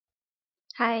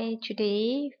Hi,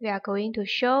 today we are going to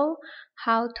show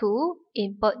how to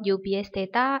import UBS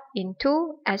data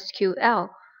into SQL.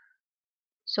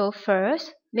 So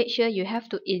first, make sure you have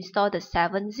to install the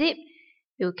 7-zip.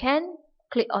 You can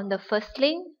click on the first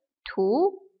link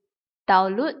to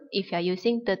download if you are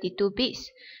using 32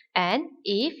 bits. And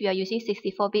if you are using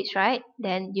 64 bits, right,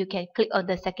 then you can click on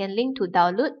the second link to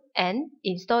download and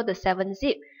install the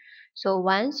 7-zip. So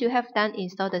once you have done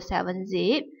install the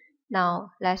 7-zip,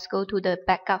 now let's go to the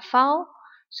backup file.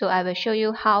 So I will show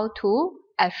you how to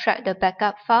extract the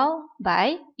backup file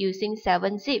by using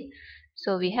 7-zip.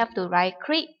 So we have to right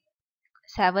click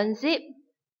 7-zip,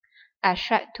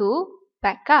 extract to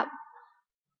backup.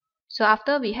 So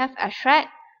after we have extract,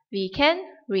 we can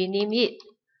rename it.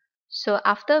 So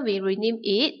after we rename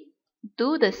it,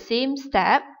 do the same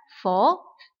step for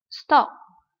stock.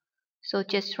 So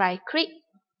just right click,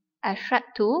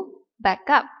 extract to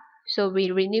backup. So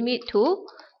we rename it to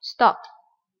stock.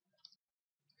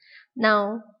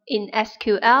 Now in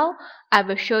SQL, I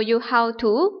will show you how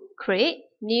to create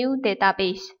new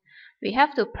database. We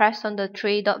have to press on the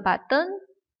three dot button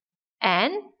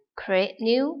and create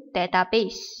new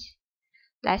database.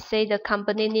 Let's say the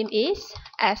company name is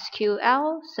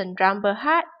SQL Sendram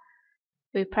Berhad.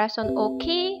 We press on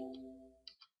OK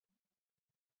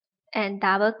and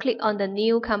double click on the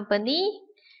new company.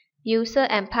 User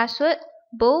and password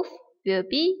both will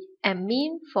be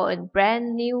admin for a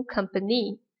brand new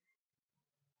company.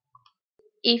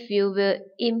 If you will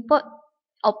import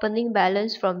opening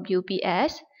balance from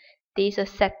UBS, there is a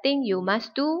setting you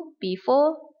must do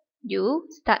before you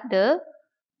start the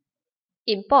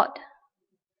import.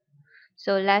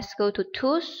 So let's go to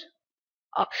Tools,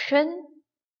 Option,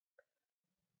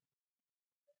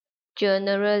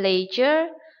 General Ledger.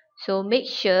 So make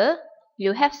sure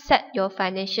you have set your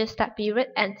financial start period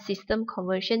and system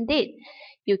conversion date.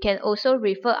 You can also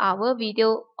refer our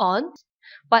video on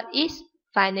what is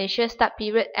financial start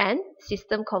period and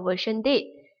system conversion date.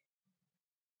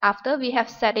 After we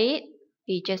have set it,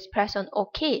 we just press on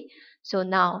OK. So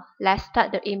now let's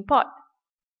start the import.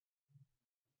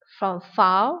 From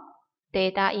File,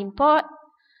 Data Import,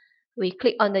 we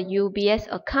click on the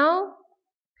UBS account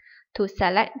to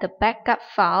select the backup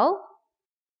file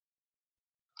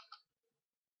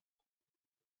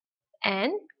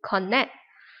and connect.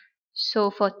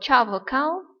 So for child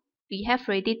account, we have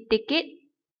already tick it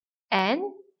and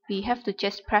we have to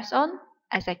just press on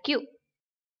execute.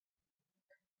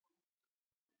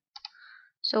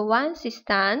 So once it's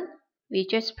done, we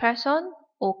just press on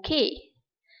OK.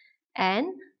 And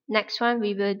next one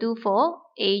we will do for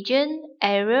agent,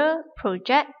 area,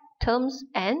 project, terms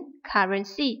and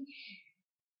currency.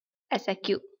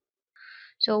 Execute.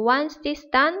 So once this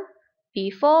done,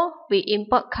 before we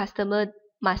import customer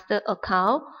master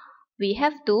account, we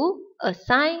have to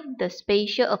assign the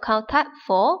special account type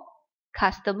for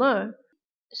customer.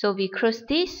 So we close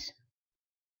this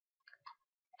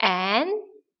and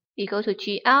we go to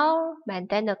GL,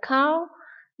 maintain account.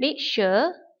 Make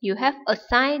sure you have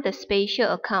assigned the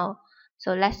special account.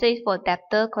 So let's say for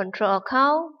debtor control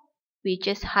account, we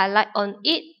just highlight on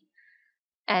it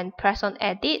and press on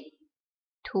edit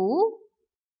to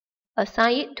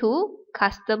assign it to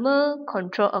customer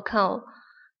control account.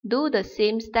 Do the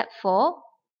same step for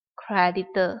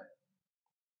creditor.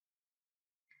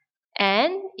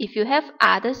 And if you have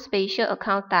other special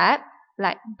account type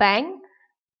like bank,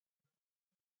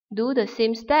 do the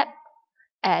same step,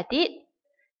 edit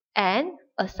and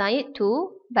assign it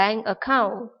to bank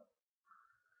account.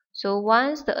 So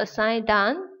once the assign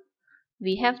done,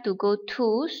 we have to go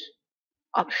Tools,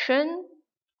 Option.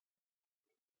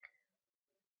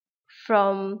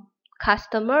 From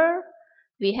customer,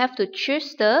 we have to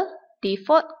choose the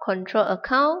default control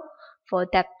account for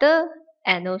debtor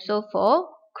and also for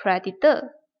creditor.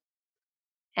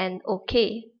 And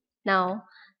OK. Now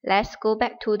let's go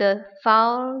back to the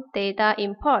file data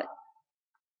import.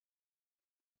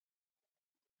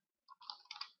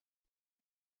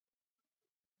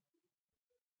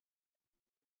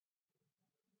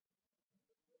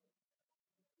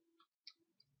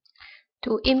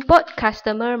 To import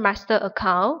customer master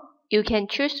account, you can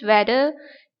choose whether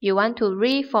you want to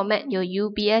reformat your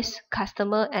UBS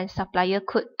customer and supplier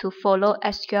code to follow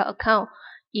SQL account.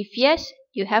 If yes,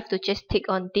 you have to just tick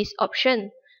on this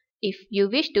option. If you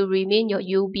wish to remain your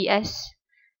UBS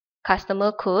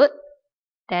customer code,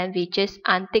 then we just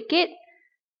untick it.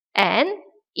 And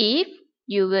if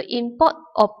you will import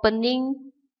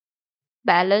opening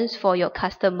balance for your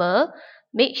customer,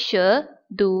 make sure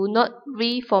do not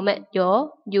reformat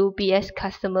your UBS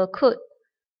customer code.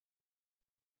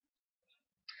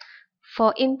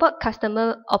 For import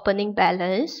customer opening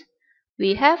balance,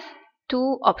 we have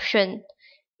two options.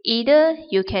 Either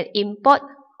you can import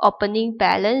opening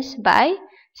balance by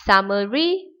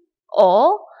summary,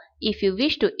 or if you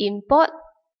wish to import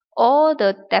all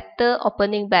the debtor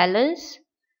opening balance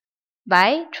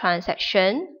by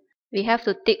transaction, we have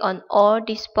to tick on all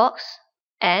this box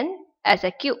and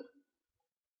execute.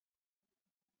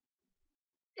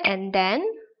 And then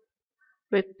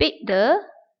repeat the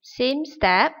same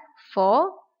step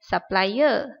for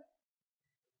supplier.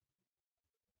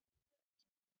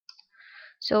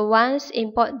 So once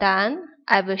import done,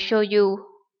 I will show you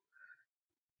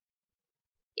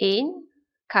in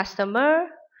customer,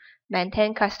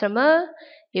 maintain customer.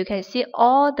 You can see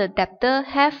all the debtor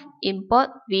have import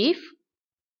with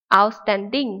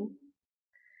outstanding.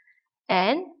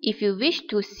 And if you wish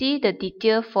to see the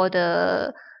detail for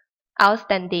the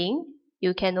outstanding,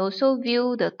 you can also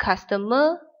view the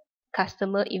customer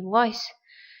invoice.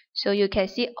 So you can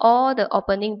see all the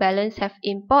opening balance have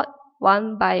import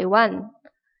one by one.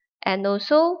 And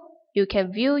also you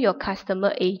can view your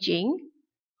customer aging.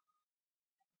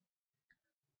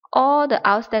 All the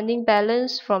outstanding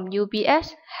balance from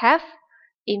UBS have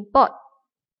import.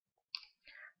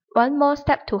 One more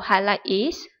step to highlight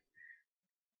is,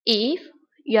 if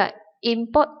you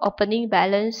import opening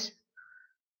balance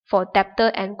for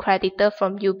debtor and creditor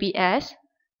from UBS,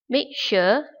 make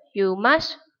sure you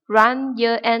must run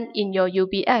year-end in your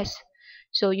UBS.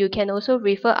 So you can also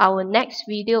refer our next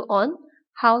video on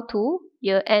how to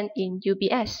year-end in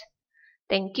UBS.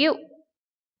 Thank you.